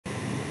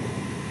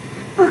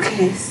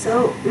Okay,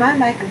 so my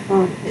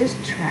microphone is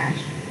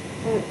trash,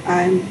 but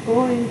I'm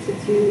going to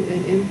do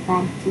an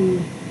impromptu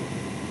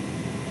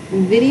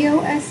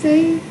video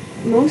essay,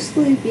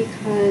 mostly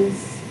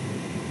because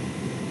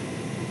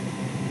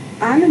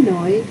I'm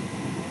annoyed.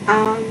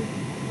 Um,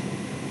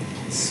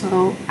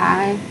 so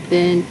I've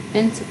been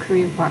into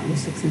Korean pop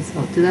music since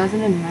about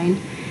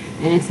 2009,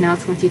 and it's now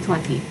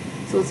 2020.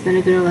 So it's been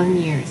a good 11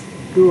 years.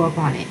 Grew up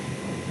on it.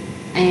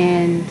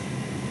 And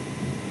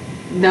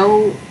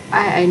know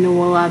I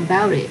know a lot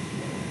about it.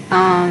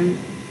 Um,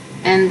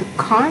 and the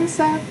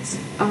concept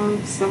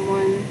of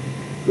someone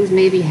who's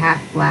maybe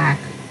half black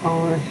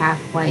or half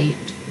white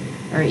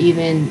or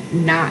even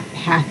not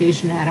half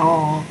Asian at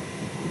all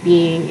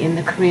being in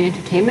the Korean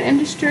entertainment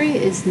industry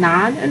is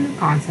not a new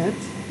concept.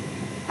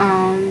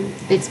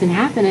 It's been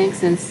happening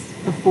since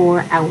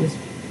before I was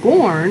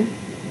born.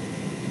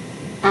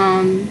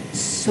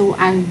 So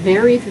I'm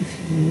very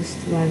confused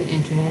why the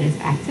internet is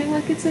acting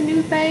like it's a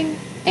new thing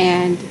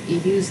and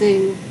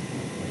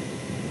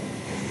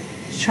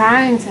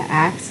trying to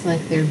act like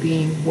they're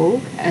being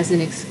woke as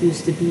an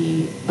excuse to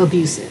be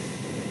abusive.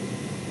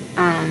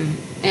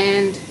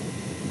 And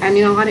I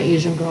mean, a lot of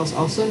Asian girls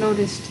also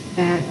noticed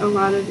that a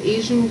lot of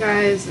Asian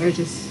guys are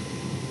just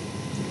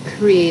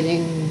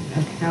creating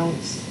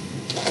accounts,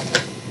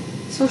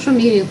 social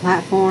media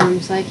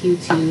platforms like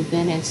YouTube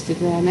and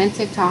Instagram and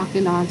TikTok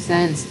and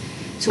nonsense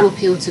to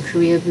appeal to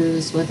Korea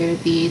booze, whether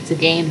it be to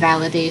gain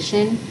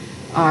validation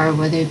or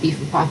whether it be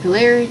for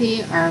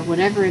popularity or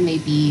whatever it may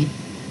be.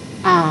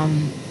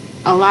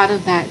 A lot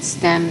of that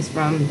stems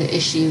from the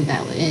issue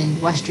that in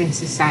Western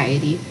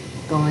society,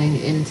 going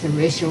into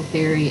racial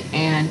theory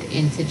and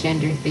into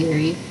gender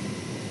theory,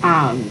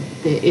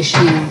 the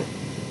issue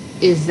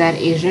is that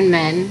Asian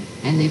men,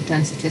 and they've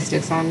done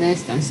statistics on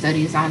this, done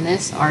studies on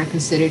this, are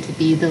considered to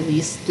be the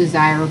least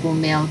desirable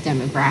male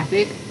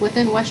demographic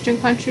within Western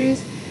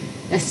countries,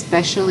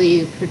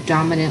 especially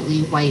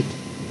predominantly white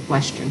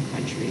Western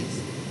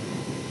countries.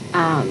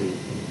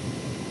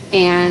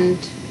 And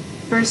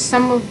for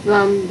some of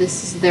them,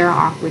 this is their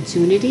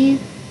opportunity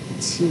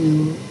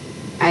to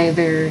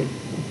either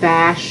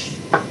bash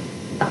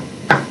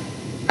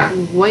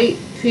white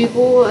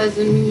people as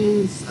a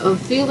means of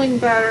feeling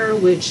better,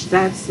 which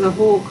that's a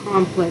whole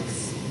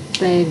complex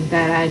thing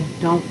that I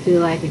don't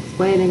feel like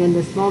explaining in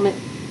this moment,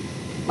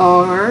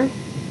 or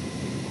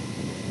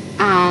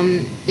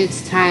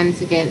it's time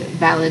to get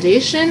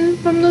validation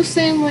from those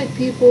same white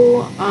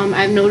people.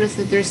 I've noticed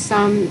that there's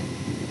some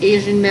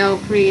Asian male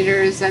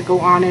creators that go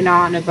on and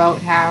on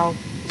about how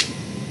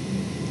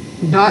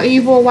the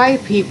evil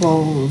white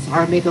peoples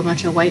or make a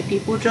bunch of white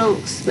people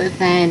jokes, but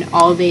then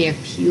all they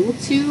appeal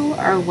to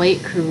are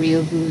white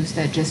Korea boos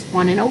that just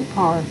want an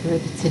opar for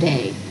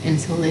today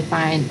until they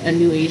find a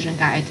new Asian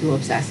guy to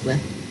obsess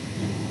with.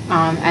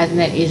 I've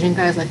met Asian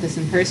guys like this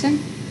in person.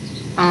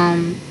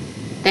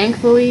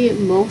 Thankfully,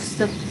 most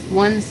of the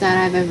ones that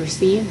I've ever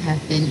seen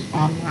have been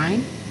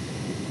online.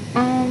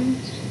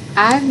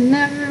 I've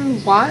never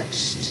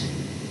watched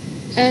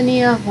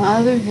any of the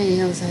other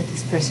videos that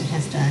this person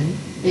has done.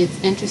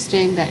 It's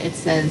interesting that it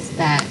says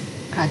that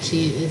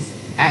Kaachi is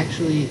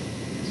actually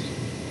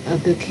a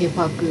good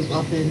K-pop group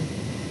up in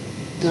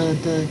the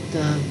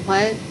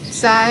what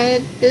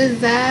side is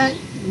that?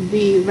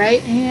 The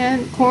right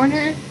hand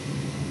corner.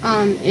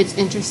 It's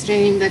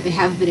interesting that they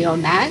have a video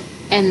on that,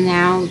 and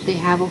now they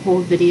have a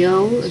whole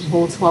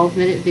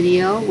 12-minute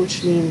video,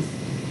 which means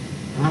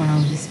I don't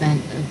know, they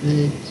spent a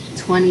good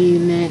 20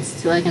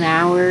 minutes to like an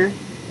hour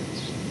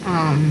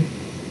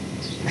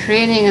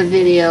creating a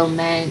video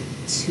meant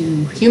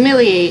to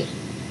humiliate,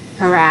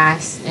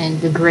 harass, and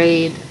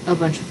degrade a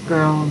bunch of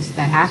girls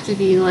that have to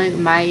be like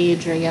my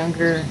age or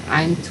younger.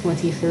 I'm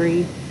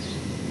 23.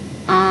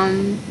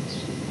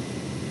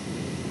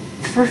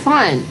 For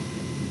fun.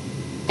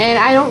 And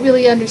I don't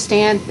really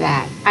understand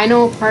that. I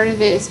know part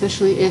of it,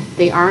 especially if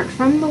they aren't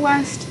from the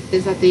West,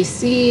 is that they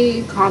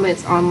see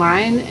comments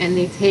online and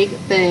they take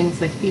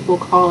things like people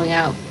calling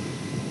out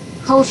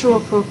cultural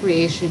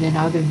appropriation and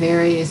other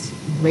various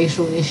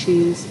racial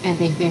issues, and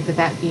they think that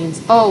that means,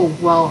 oh,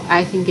 well,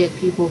 I can get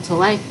people to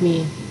like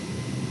me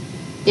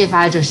if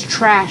I just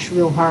trash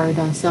real hard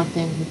on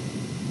something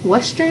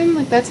Western.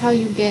 Like that's how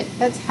you get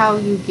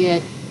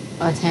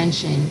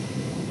attention.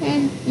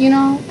 And you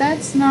know,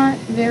 that's not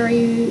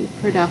very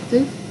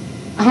productive.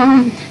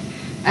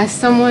 As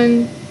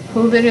someone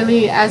who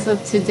literally, as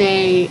of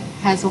today,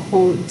 has a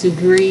whole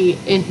degree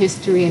in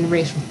history and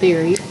racial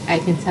theory, I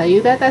can tell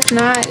you that that's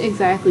not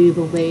exactly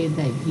the way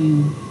that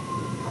you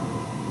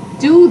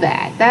do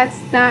that. That's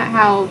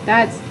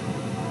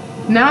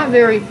not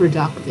very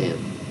productive.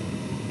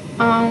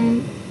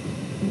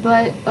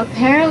 But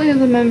apparently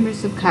the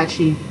members of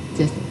Kaachi,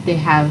 they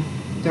have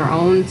their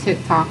own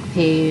TikTok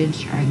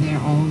page or their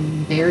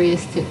own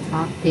various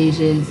TikTok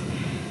pages,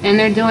 and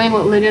they're doing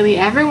what literally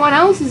everyone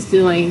else is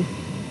doing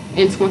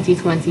in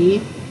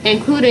 2020,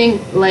 including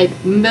like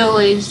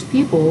middle-aged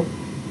people,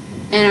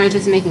 and are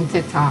just making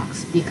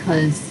TikToks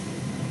because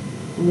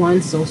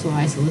one, social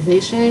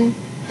isolation,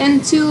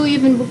 and two,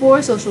 even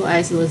before social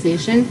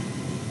isolation,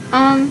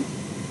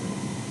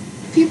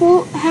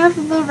 people have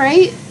the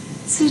right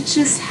to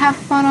just have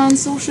fun on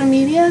social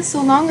media,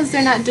 so long as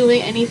they're not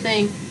doing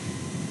anything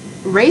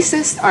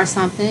racist or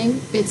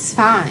something, it's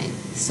fine.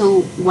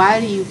 So why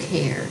do you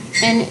care?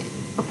 And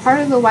a part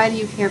of the why do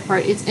you care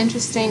part, it's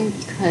interesting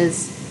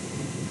because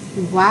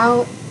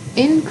while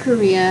in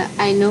Korea,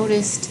 I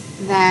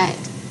noticed that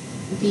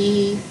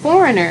the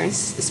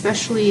foreigners,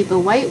 especially the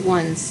white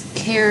ones,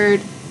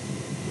 cared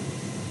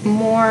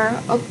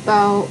more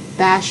about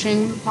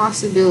bashing the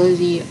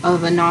possibility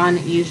of a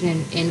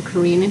non-Asian in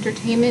Korean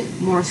entertainment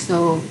more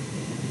so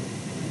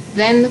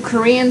than the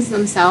Koreans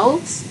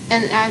themselves.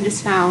 And I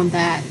just found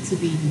that to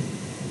be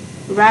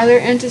rather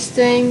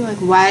interesting. Like,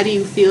 why do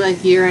you feel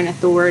like you're an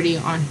authority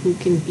on who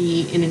can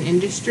be in an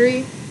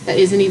industry that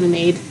isn't even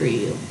made for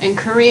you? And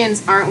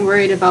Koreans aren't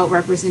worried about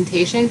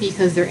representation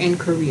because they're in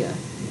Korea,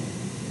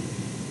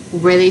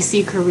 where they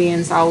see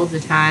Koreans all of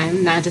the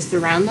time, not just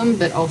around them,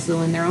 but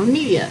also in their own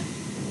media.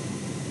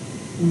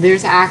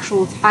 There's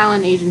actual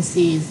talent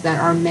agencies that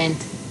are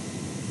meant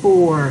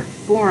for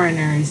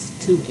foreigners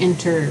to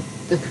enter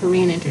the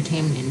Korean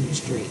entertainment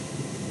industry.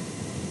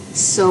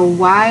 So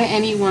why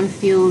anyone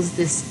feels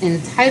this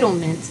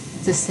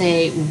entitlement to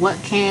say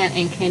what can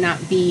and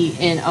cannot be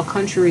in a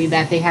country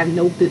that they have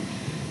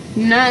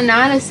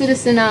not a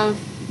citizen of,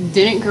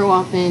 didn't grow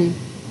up in,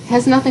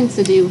 has nothing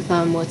to do with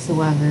them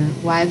whatsoever.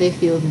 Why they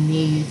feel the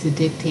need to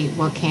dictate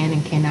what can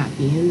and cannot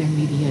be in their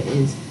media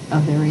is a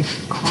very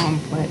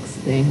complex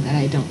thing that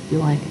I don't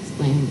feel like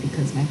explaining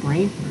because my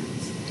brain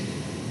hurts.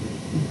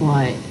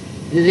 But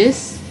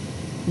this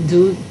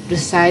dude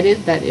decided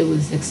that it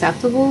was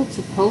acceptable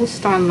to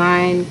post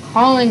online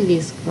calling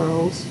these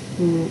girls,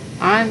 who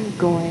I'm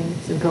going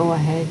to go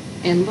ahead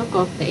and look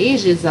up the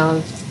ages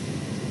of,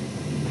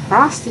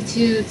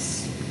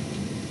 prostitutes,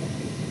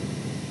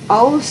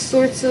 all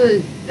sorts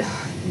of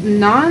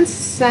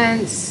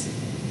nonsense,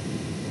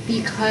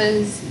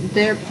 because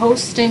they're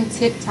posting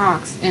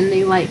TikToks and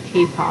they like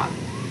K-pop,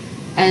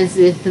 as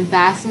if the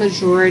vast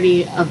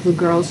majority of the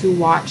girls who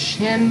watch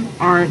him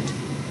aren't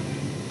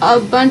a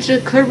bunch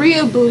of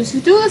Korea boos who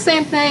do the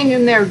same thing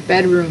in their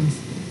bedrooms.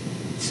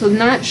 So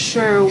not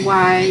sure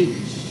why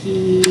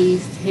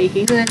he's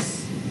taking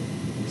this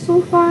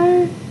so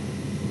far,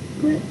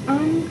 but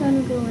I'm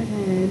gonna go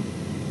ahead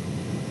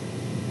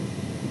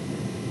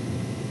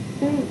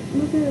and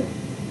look at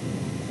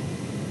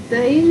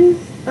the ages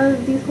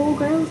of these whole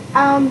girls.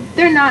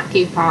 They're not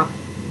K-pop.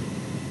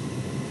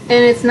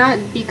 And it's not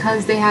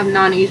because they have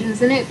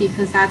non-Asians in it,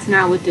 because that's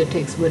not what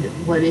dictates what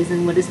is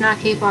and what is not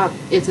K-pop.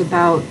 It's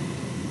about,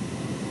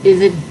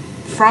 is it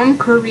from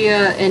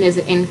Korea and is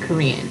it in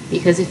Korean?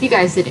 Because if you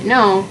guys didn't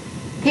know,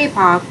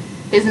 K-pop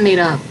is made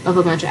up of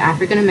a bunch of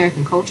African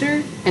American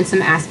culture and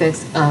some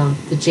aspects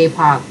of the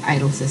J-pop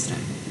idol system.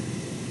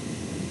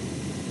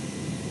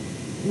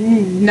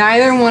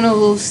 Neither one of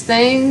those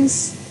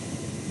things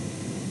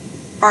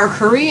are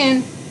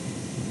Korean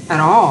at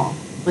all.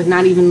 Like,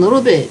 not even a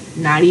little bit,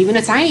 not even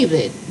a tiny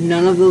bit.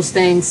 None of those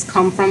things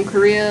come from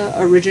Korea,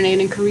 originate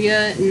in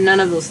Korea, none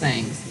of those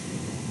things.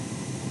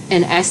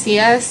 And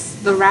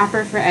SES, the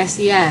rapper for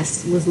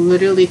SES, was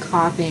literally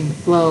copying the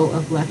flow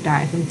of Left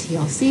Eye from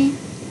TLC.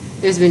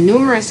 There's been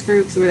numerous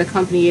groups where the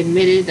company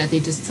admitted that they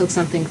just took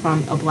something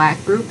from a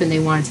black group and they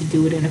wanted to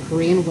do it in a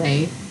Korean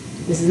way.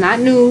 This is not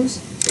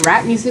news.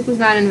 Rap music was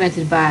not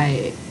invented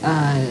by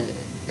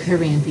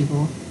Korean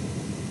people.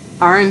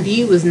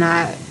 R&B was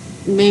not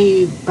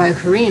made by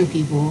Korean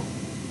people.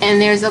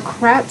 And there's a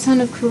crap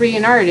ton of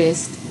Korean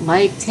artists,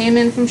 like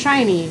Taemin from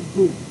SHINee,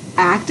 who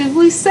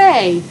actively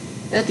say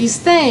that these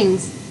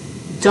things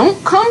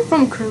don't come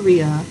from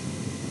Korea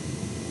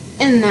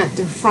and that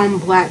they're from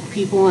black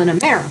people in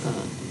America.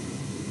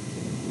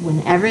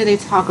 Whenever they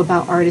talk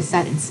about artists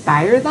that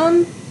inspire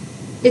them,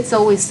 it's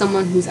always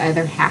someone who's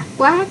either half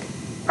black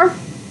or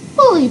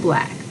fully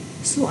black.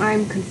 So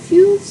I'm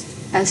confused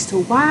as to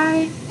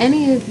why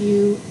any of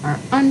you are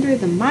under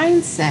the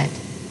mindset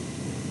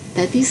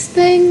that these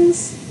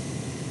things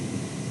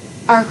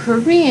are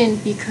Korean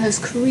because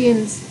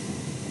Koreans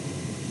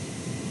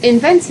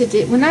invented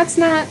it, when that's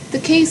not the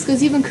case,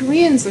 because even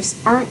Koreans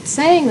aren't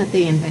saying that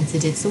they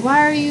invented it. So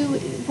why are you,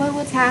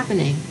 what's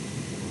happening?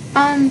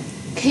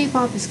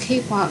 K-pop is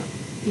K-pop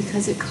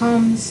because it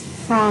comes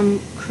from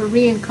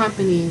Korean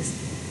companies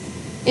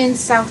in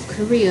South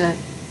Korea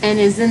and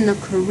is in the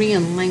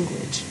Korean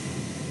language.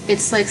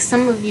 It's like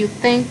some of you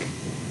think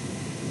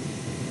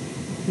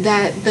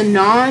that the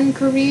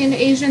non-Korean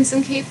Asians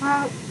in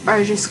K-pop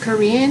are just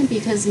Korean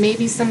because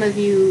maybe some of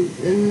you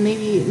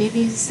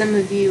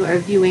are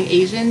viewing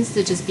Asians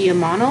to just be a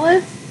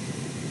monolith.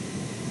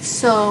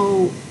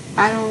 So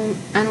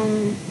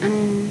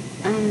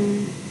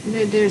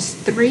there's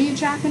 3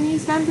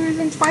 Japanese members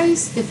and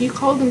twice. If you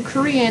call them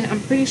Korean,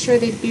 I'm pretty sure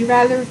they'd be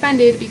rather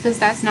offended because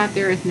that's not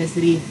their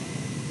ethnicity.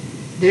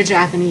 They're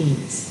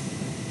Japanese.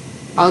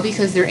 All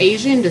because they're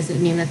Asian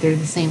doesn't mean that they're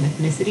the same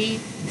ethnicity.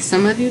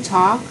 Some of you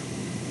talk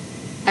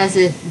as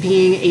if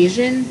being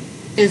Asian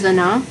is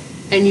enough,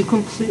 and you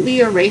completely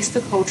erase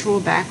the cultural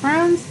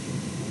backgrounds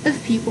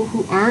of people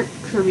who aren't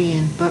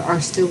Korean but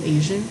are still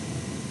Asian.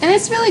 And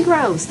it's really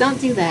gross. Don't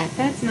do that.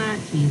 That's not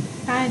cute.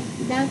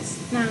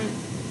 That's not.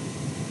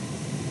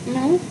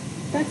 No,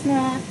 that's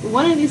not.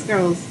 One of these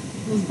girls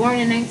was born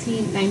in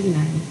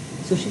 1999,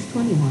 so she's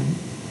 21.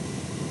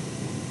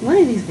 One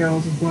of these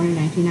girls was born in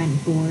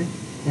 1994.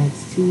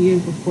 That's 2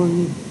 years before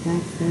me.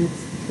 That's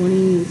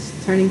 20,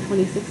 turning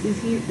 26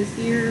 this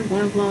year.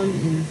 One of them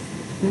is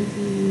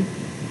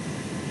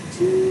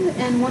 22,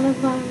 and one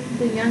of them,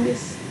 the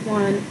youngest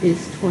one,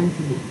 is 20.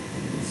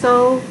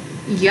 So,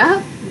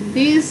 yup,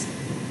 these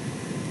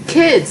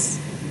kids,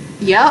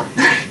 yup,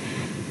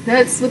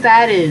 that's what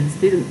that is.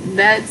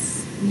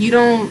 That's, you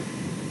don't,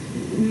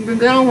 we're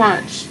gonna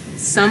watch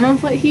some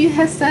of what he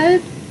has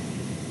said.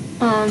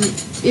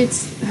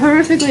 It's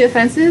horrifically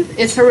offensive,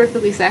 it's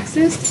horrifically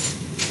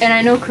sexist, and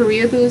I know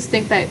Koreaboos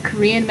think that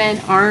Korean men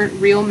aren't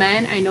real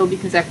men. I know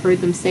because I've heard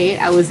them say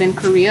it. I was in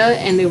Korea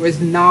and there was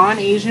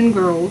non-Asian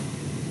girls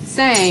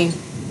saying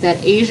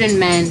that Asian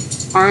men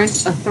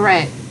aren't a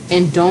threat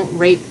and don't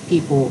rape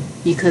people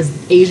because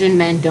Asian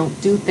men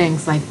don't do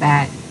things like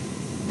that,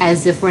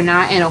 as if we're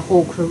not in a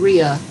whole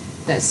Korea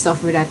that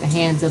suffered at the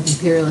hands of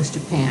imperialist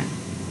Japan.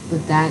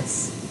 But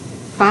that's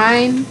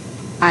fine,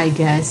 I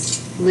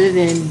guess. Live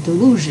in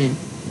delusion,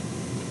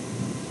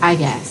 I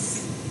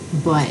guess.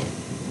 But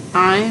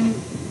I'm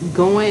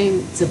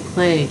going to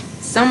play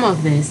some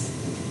of this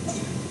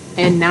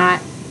and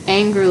not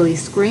angrily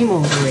scream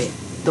over it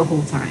the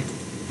whole time.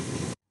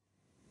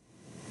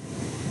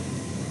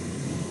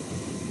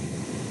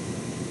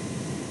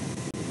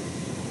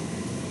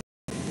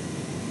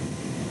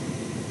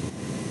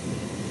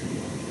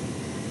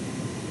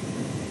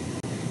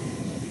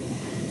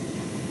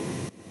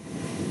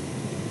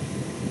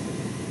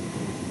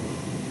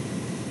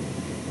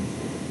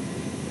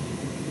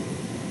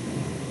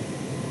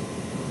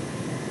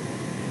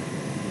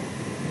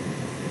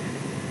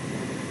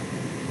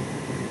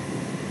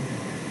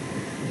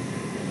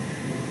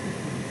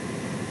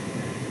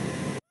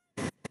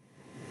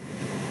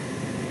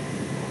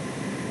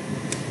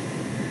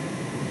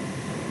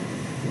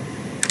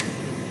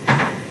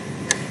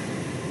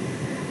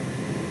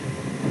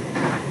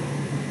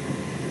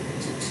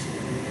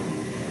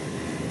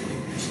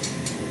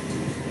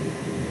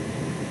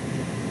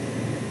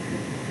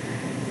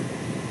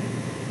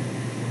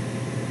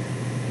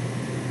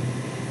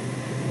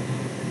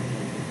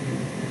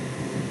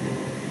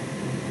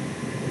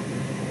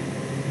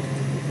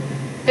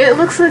 It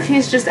looks like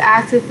he's just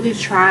actively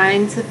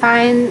trying to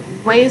find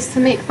ways to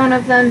make fun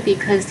of them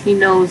because he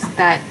knows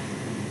that,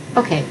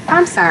 okay,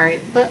 I'm sorry,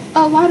 but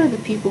a lot of the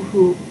people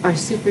who are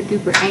super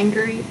duper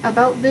angry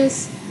about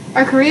this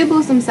are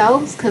Koreaboos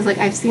themselves, because like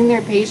I've seen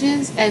their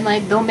pages and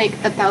like they'll make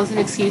 1,000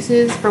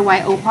 excuses for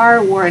why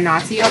Opar wore a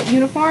Nazi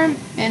uniform,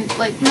 and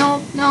like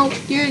no,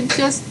 you're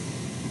just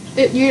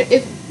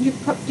you're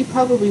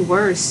probably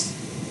worse.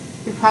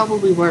 You're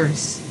probably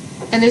worse,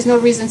 and there's no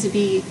reason to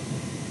be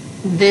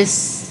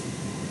this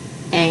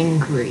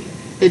angry.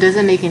 It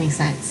doesn't make any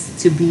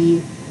sense to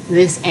be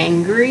this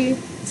angry,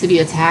 to be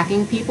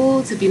attacking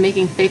people, to be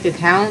making fake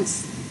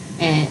accounts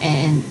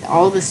and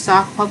all the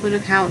sock puppet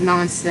account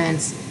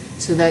nonsense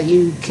so that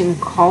you can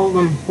call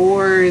them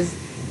whores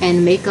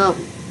and make up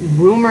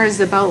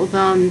rumors about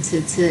them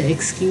to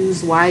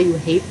excuse why you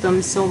hate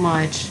them so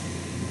much.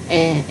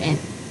 And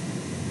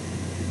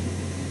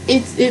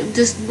it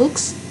just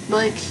looks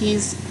like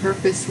he's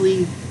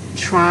purposely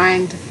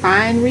trying to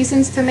find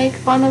reasons to make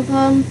fun of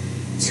them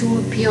to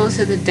appeal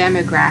to the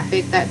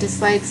demographic that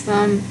dislikes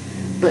them.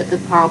 But the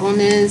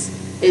problem is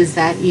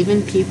that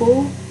even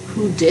people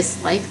who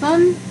dislike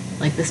them,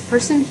 like this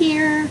person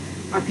here,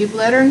 are people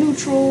that are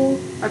neutral,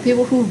 are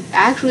people who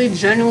actually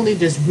genuinely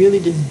just really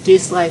just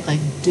dislike, like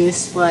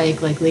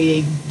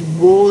they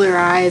roll their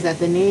eyes at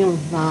the name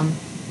of them.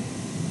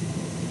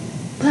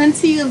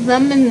 Plenty of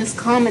them in this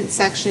comment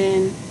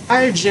section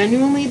are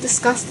genuinely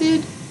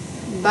disgusted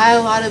by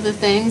a lot of the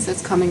things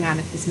that's coming out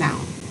of his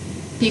mouth.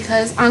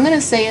 Because I'm going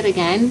to say it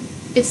again,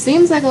 it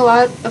seems like a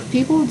lot of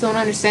people don't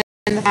understand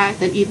the fact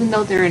that even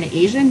though they're an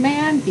Asian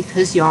man,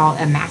 because y'all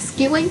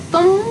emasculate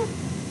them,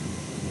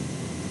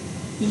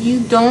 you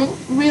don't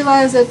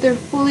realize that they're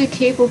fully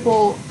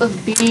capable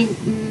of being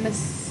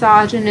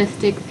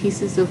misogynistic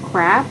pieces of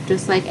crap,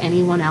 just like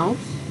anyone else.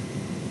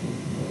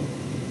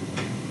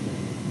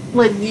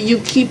 Like, you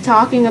keep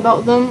talking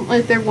about them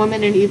like they're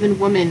women, and even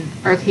women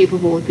are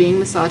capable of being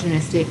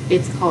misogynistic.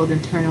 It's called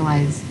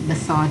internalized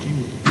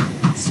misogyny.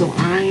 So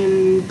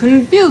I'm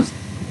confused.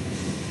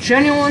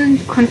 Genuine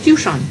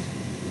confusion.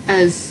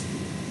 As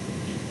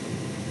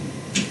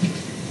just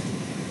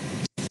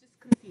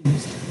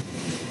confused.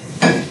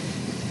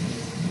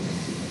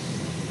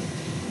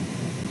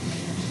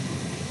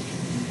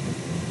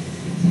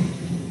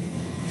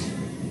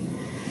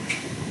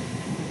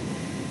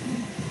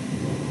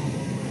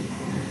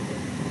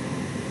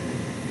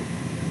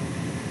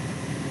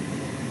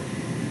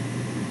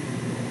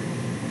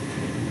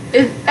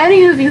 If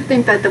any of you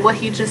think that what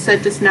he just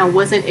said just now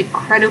wasn't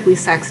incredibly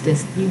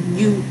sexist,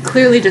 you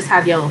clearly just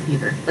have yellow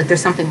fever. Like, there's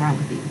something wrong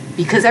with you.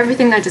 Because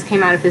everything that just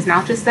came out of his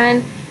mouth just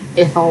then,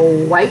 if a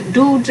white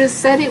dude just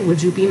said it,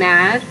 would you be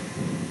mad?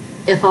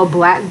 If a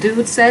black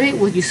dude said it,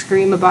 would you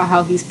scream about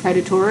how he's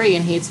predatory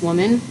and hates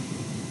women?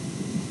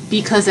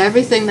 Because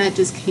everything that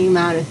just came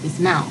out of his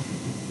mouth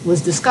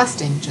was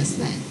disgusting just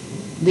then.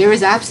 There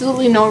is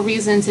absolutely no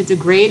reason to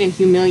degrade and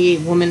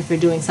humiliate women for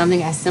doing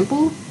something as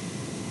simple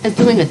as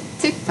doing a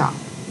TikTok.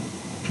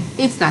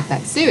 It's not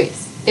that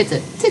serious. It's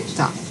a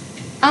TikTok.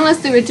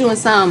 Unless they were doing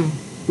some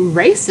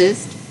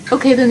racist,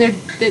 okay, then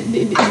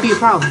it'd be a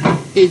problem.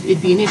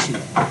 It'd be an issue.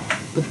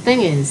 But the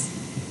thing is,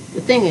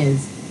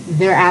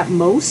 they're at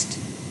most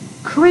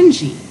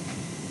cringy.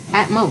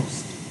 At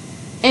most.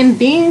 And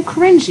being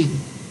cringy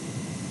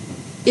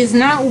is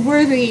not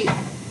worthy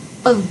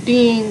of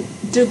being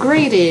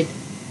degraded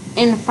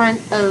in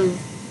front of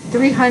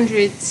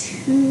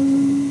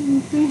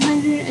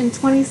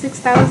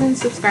 326,000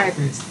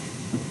 subscribers.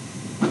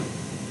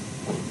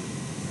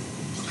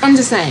 I'm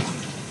just saying.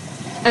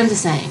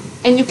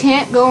 And you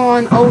can't go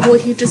on, oh, well,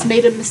 he just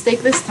made a mistake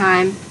this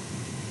time.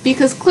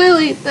 Because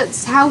clearly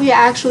that's how he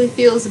actually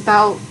feels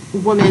about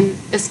women,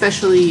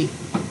 especially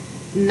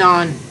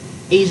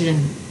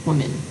non-Asian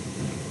women.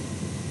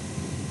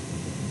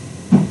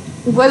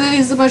 Whether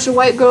he's a bunch of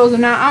white girls or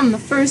not, I'm the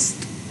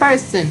first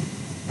person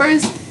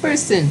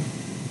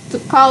to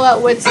call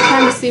out white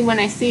supremacy when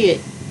I see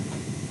it.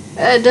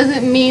 It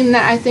doesn't mean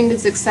that I think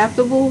it's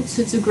acceptable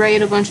to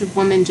degrade a bunch of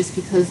women just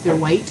because they're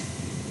white.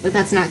 But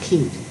that's not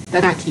cute.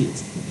 That's not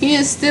cute. He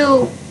is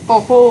still a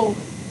whole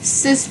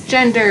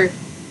cisgender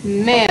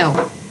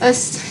male. A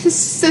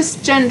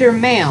cisgender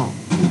male.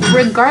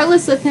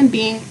 Regardless of him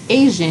being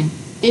Asian,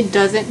 it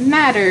doesn't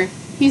matter.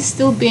 He's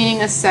still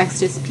being a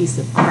sexist piece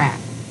of crap.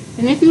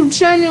 And if you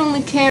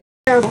genuinely care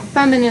about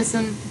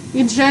feminism,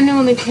 you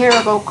genuinely care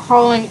about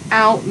calling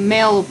out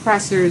male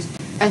oppressors,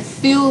 I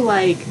feel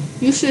like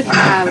you should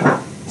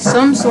have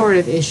some sort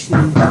of issue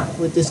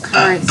with this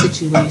current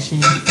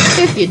situation.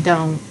 If you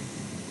don't,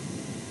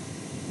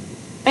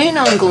 ain't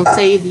nothing gonna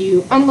save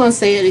you. I'm gonna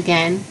say it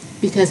again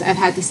because I've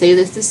had to say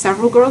this to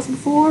several girls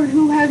before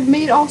who have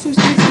made all sorts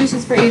of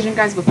excuses for Asian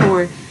guys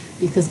before,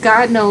 because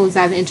God knows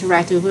I've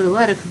interacted with a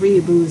lot of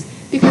Korean boos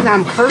because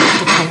I'm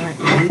cursed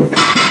apparently.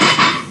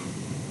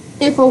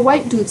 If a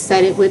white dude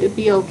said it, would it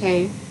be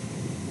okay?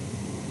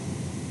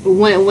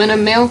 When a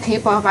male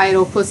K-pop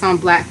idol puts on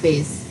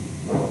blackface,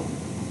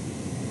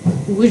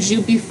 would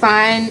you be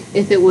fine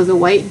if it was a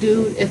white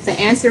dude? If the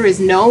answer is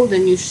no,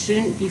 then you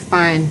shouldn't be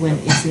fine when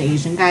it's an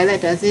Asian guy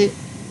that does it.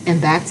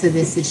 And back to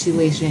this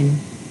situation,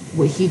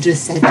 what he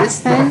just said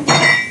just then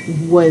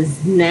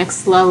was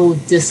next level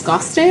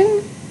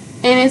disgusting.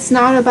 And it's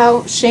not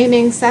about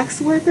shaming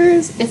sex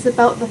workers. It's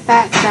about the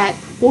fact that,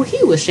 well,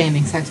 he was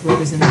shaming sex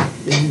workers in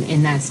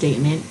that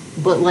statement.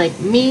 But like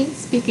me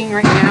speaking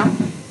right now,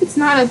 it's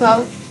not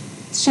about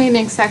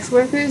shaming sex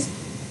workers.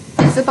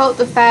 It's about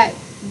the fact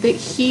that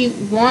he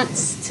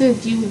wants to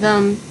view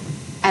them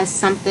as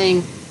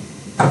something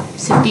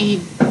to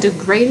be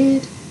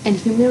degraded and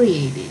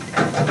humiliated.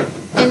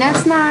 And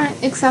that's not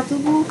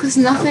acceptable because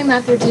nothing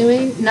that they're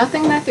doing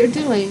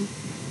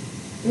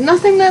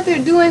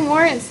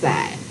warrants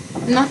that.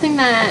 Nothing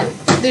that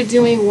they're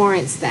doing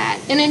warrants that.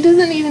 And it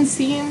doesn't even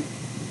seem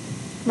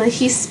like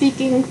he's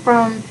speaking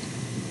from...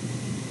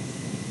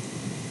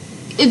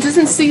 It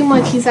doesn't seem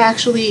like he's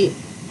actually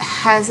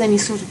has any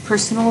sort of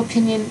personal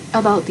opinion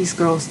about these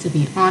girls, to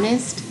be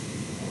honest.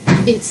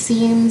 It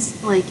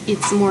seems like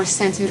it's more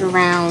centered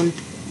around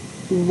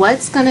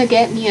what's gonna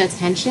get me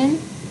attention.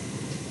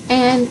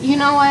 And you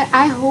know what?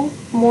 I hope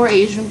more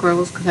Asian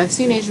girls, because I've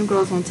seen Asian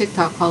girls on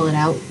TikTok call it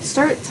out,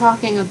 start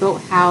talking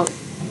about how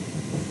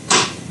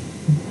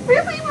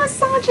really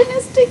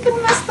misogynistic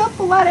and messed up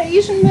a lot of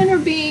Asian men are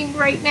being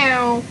right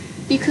now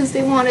because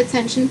they want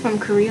attention from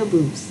Korea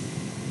boobs.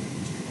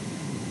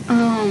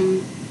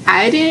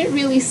 I didn't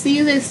really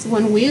see this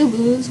when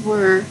weeaboos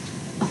were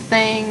a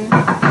thing.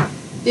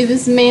 It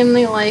was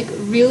mainly like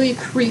really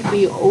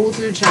creepy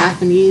older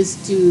Japanese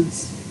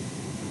dudes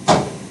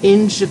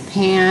in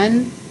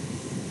Japan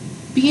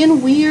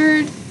being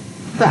weird,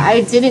 but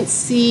I didn't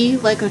see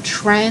like a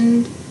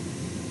trend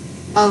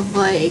of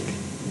like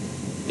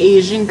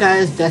Asian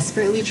guys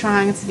desperately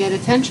trying to get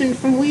attention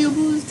from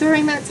weeaboos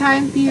during that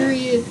time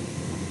period.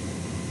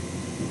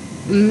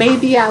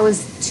 Maybe I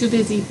was too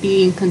busy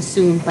being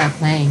consumed by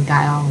playing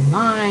Guy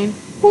Online.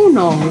 Who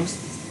knows?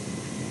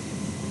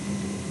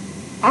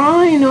 All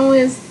I know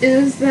is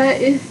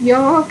that if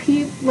y'all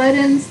keep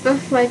letting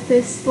stuff like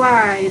this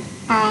slide,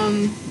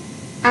 I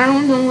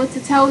don't know what to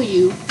tell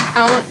you.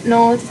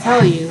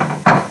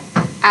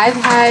 I've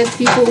had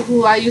people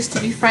who I used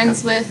to be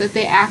friends with that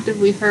they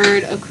actively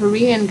heard a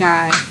Korean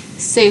guy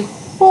say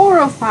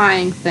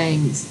horrifying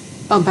things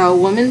about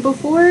women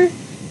before,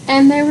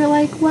 and they were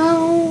like,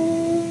 well,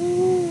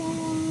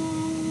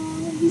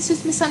 he's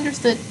just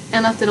misunderstood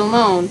and left it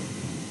alone.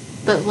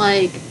 But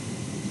like,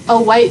 a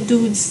white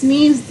dude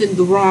sneezed in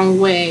the wrong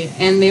way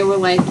and they were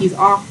like, he's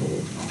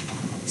awful.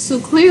 So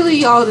clearly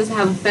y'all just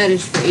have a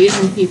fetish for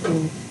Asian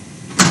people.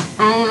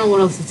 I don't know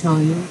what else to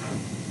tell you.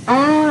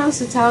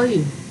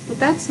 But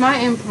that's my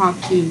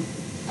impromptu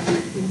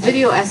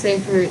video essay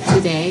for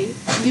today.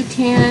 You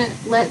can't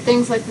let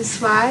things like this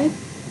slide.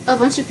 a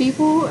bunch of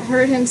people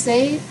heard him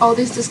say all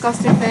these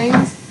disgusting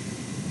things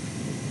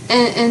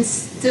and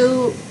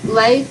still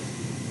like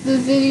the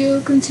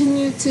video,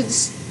 continue to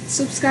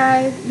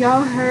subscribe.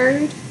 Y'all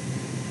heard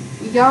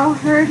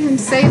him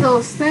say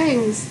those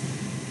things,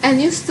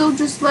 and you still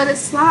just let it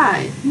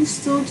slide. You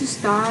still just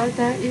thought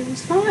that it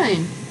was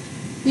fine.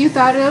 You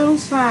thought it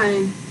was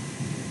fine.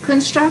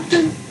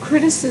 Constructive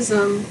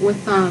criticism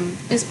with them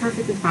is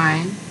perfectly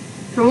fine.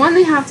 For one,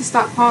 they have to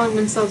stop calling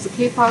themselves a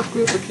K-pop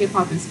group or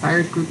K-pop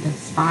inspired group.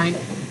 That's fine.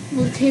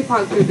 The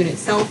K-pop group in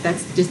itself,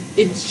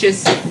 it's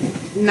just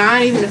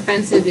not even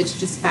offensive. It's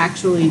just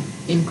factually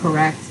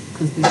incorrect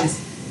because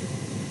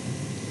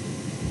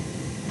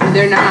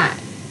they're not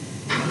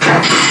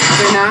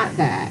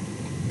that.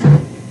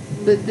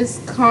 But this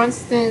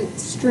constant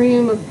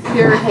stream of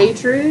pure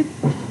hatred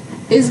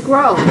is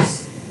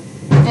gross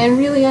and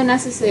really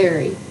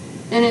unnecessary.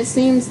 And it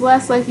seems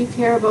less like you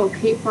care about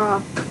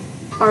K-pop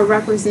or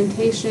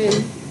representation,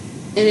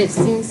 and it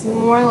seems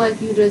more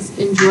like you just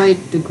enjoy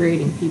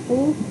degrading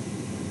people.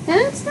 And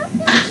it's not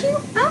really cute.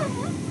 I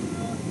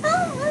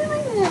don't really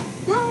like that.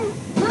 I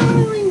don't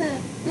really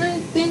like that. I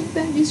think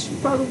that you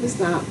should probably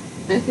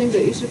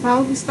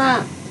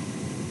stop.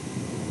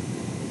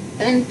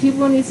 And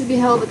people need to be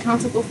held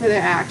accountable for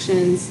their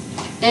actions.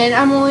 And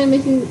I'm only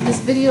making this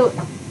video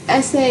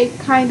essay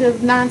kind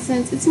of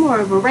nonsense. It's more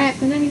of a rant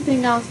than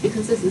anything else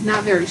because this is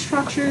not very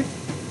structured.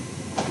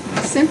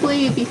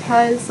 Simply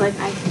because, like,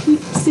 I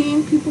keep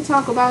seeing people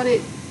talk about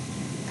it.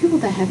 People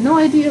that have no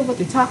idea what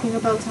they're talking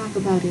about talk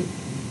about it.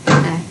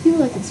 And I feel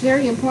like it's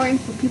very important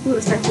for people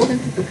to start holding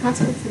people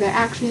accountable for their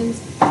actions.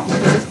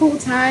 Because this whole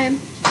time,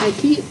 I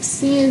keep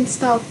seeing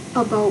stuff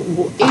about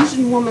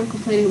Asian women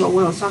complaining about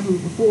what I was talking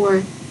about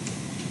before.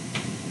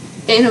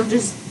 And of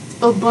just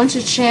a bunch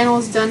of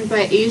channels done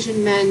by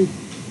Asian men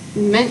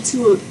meant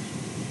to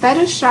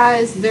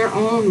fetishize their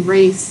own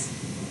race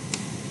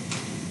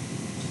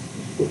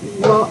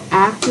while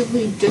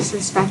actively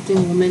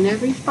disrespecting women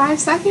every 5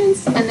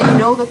 seconds, and they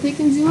know that they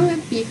can do it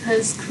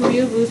because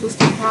Korea Blues will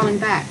still crawling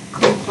back.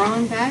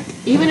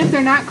 Even if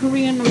they're not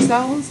Korean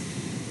themselves,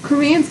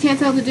 Koreans can't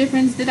tell the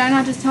difference. Did I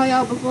not just tell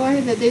y'all before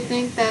that they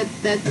think that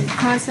the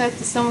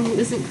concept of someone who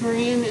isn't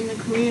Korean in the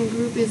Korean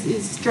group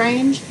is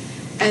strange,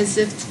 as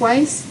if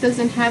Twice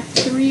doesn't have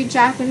 3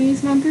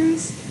 Japanese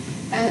members,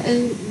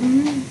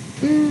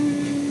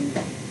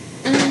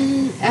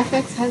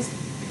 FX has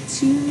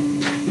 2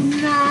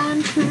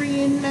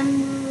 non-Korean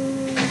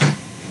members.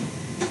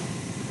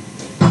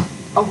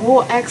 A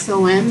whole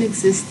XOM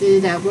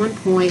existed at one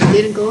point. It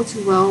didn't go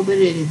too well, but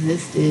it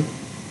existed.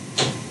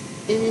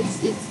 And it's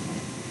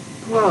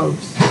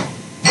gross.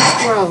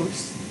 It's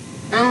gross.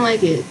 I don't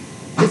like it.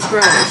 It's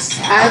gross.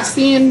 I've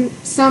seen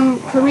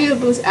some Korea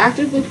Blues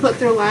actively put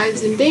their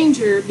lives in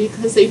danger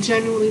because they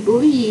genuinely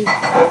believe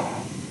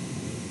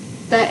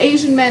that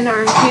Asian men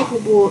are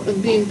incapable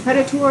of being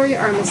predatory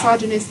or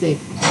misogynistic.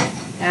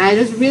 And I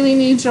just really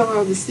need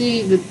y'all to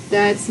see that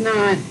that's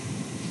not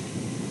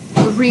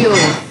real.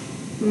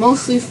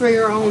 Mostly for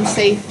your own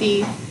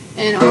safety,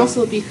 and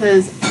also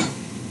because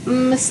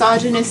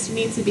misogynists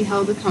need to be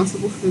held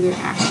accountable for their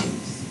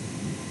actions.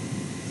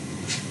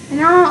 And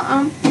now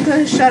I'm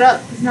gonna shut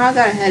up because now I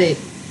got a headache.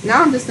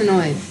 Now I'm just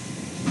annoyed.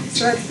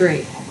 So that's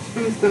great.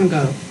 I'm just gonna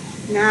go.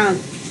 Now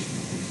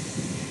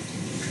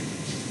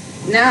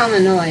I'm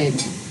annoyed.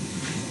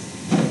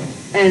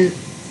 And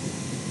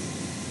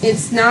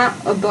it's not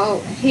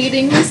about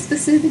hating this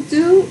specific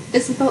dude.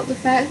 It's about the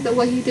fact that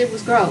what he did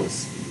was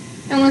gross.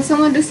 And when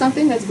someone does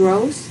something that's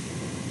gross,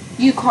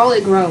 you call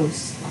it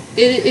gross.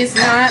 It is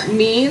not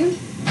mean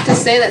to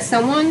say that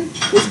someone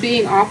was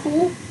being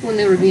awful when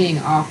they were being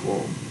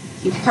awful.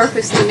 He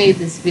purposely made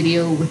this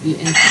video with the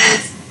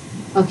intent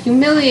of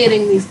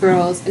humiliating these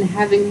girls and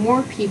having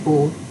more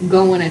people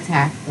go and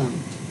attack them.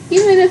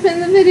 Even if in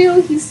the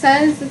video he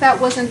says that that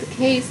wasn't the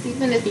case,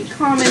 even if he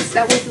comments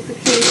that wasn't the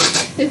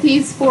case, if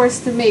he's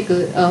forced to make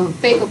a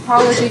fake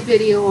apology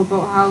video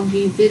about how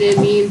he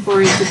didn't mean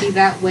for it to be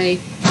that way,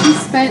 he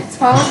spent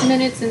 12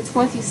 minutes and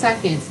 20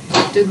 seconds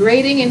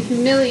degrading and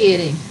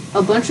humiliating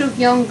a bunch of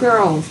young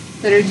girls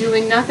that are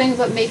doing nothing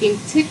but making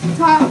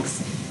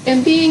TikToks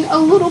and being a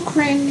little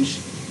cringe.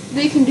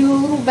 They can do a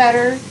little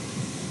better,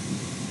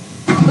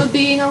 but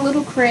being a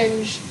little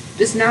cringe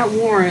does not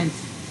warrant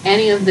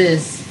any of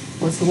this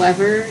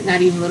whatsoever,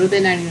 not even a little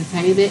bit, not even a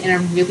tiny bit. And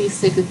I'm really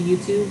sick of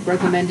YouTube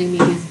recommending me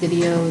these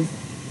videos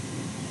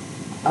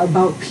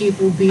about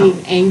people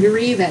being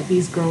angry that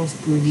these girls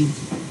breathe,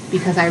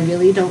 because I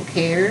really don't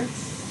care.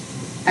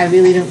 I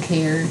really don't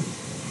care.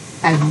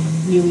 I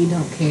really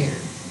don't care.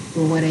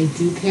 But what I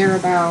do care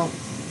about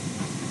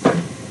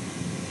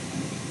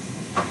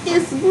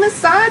is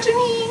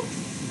misogyny,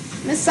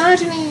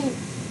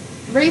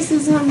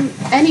 racism,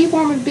 any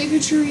form of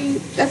bigotry.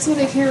 That's what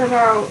I care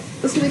about.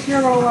 That's what I care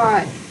about a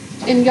lot.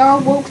 And y'all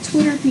woke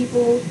Twitter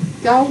people,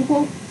 y'all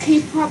woke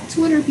K-pop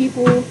Twitter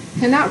people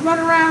cannot run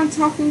around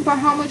talking about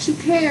how much you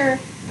care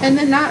and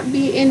then not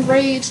be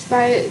enraged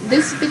by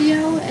this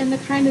video and the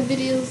kind of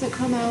videos that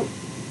come out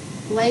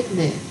like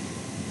this.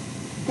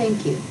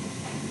 Thank you.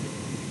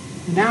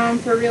 Now I'm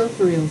for real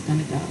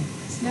gonna go.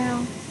 'Cause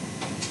now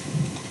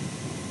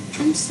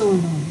I'm so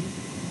annoyed.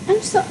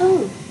 I'm so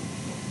old.